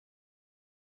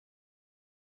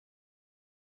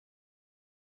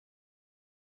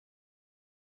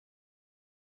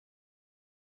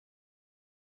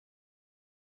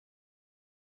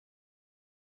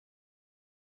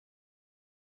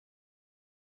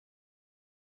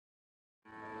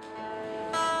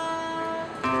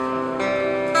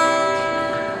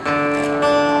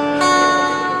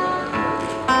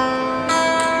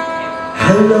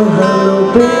Hello,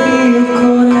 hello, baby, you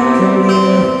called, I can hear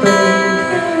a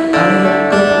thing. I'm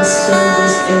up at the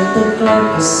service in the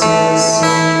club, I see you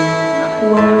sing.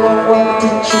 What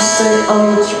did you say?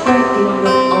 Oh, it's breaking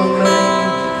up on me.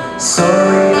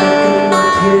 Sorry, I cannot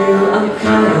hear you, I'm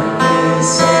kinda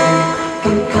busy.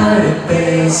 Get kinda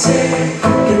busy,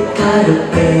 get kinda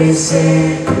busy.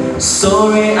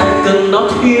 Sorry, I cannot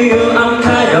hear you, I'm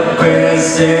kinda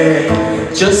busy.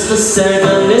 Just a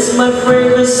second, it's my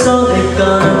favorite song they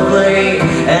gonna play.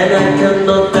 And I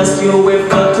cannot ask you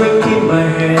if a drink in my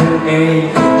hand,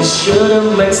 eh? You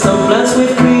should've made some plans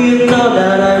with me, you know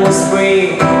that I was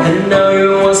free. And now you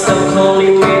won't stop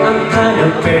calling me, I'm kinda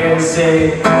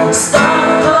busy. Stop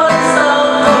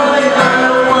calling, I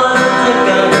don't wanna think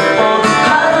of the phone.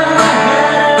 Out of my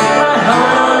head and my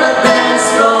heart on the dance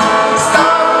floor.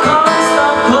 Stop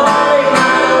calling,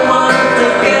 I don't wanna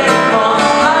think anymore.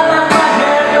 Out of my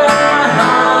head and my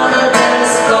heart on the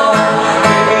dance floor.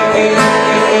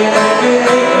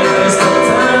 It's the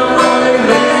time calling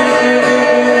me,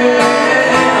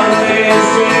 I'm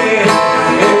busy.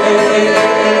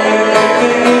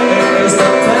 It's the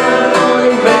time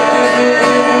calling me,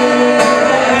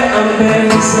 I'm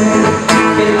busy.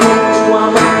 Get home, you want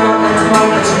my love at home,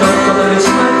 but you're not gonna reach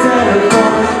my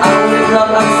telephone. I only club,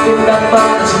 I'm still that bar,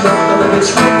 but you're not gonna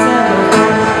reach my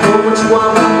telephone. Know what you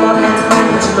want, my love at home,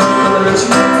 but you're not gonna reach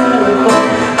my telephone.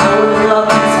 I only club,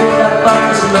 I'm still that bar,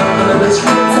 but you're not gonna reach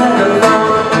my telephone.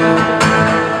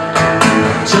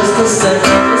 Just a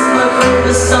second, it's my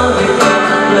favorite song they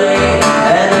gonna play.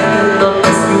 And I cannot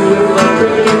ask you if I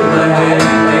drink in my hand,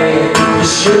 hey. You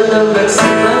should've made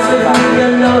some plans with me, you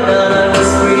know that I was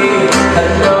free.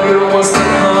 And now you won't stop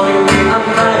calling me, I'm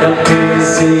kinda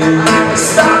busy.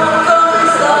 Stop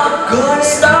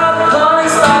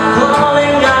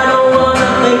calling, I don't wanna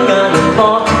think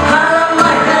anymore. Out of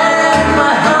my head,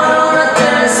 my heart on the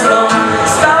dance floor.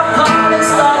 Stop calling,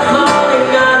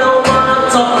 I don't wanna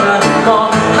talk anymore.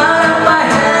 Out of my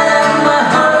head, my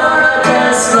heart on the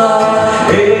dance floor.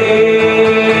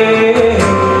 Hey,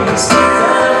 stop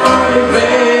calling me.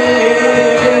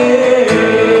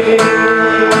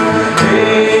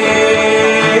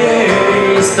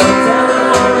 Stop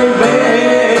telling me,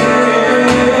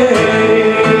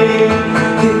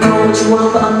 you know what you want,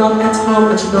 but I'm not at home,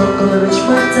 but you're not gonna reach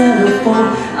my telephone.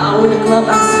 Out in the club,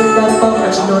 I'm sitting that bar,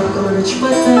 but you're not gonna reach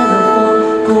my telephone.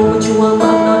 Know what you want, but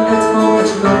I'm not at home, but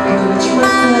you're not gonna reach my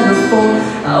telephone.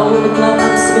 Out in the club,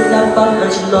 I'm sitting that bar,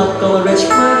 but you're not gonna reach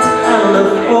my telephone.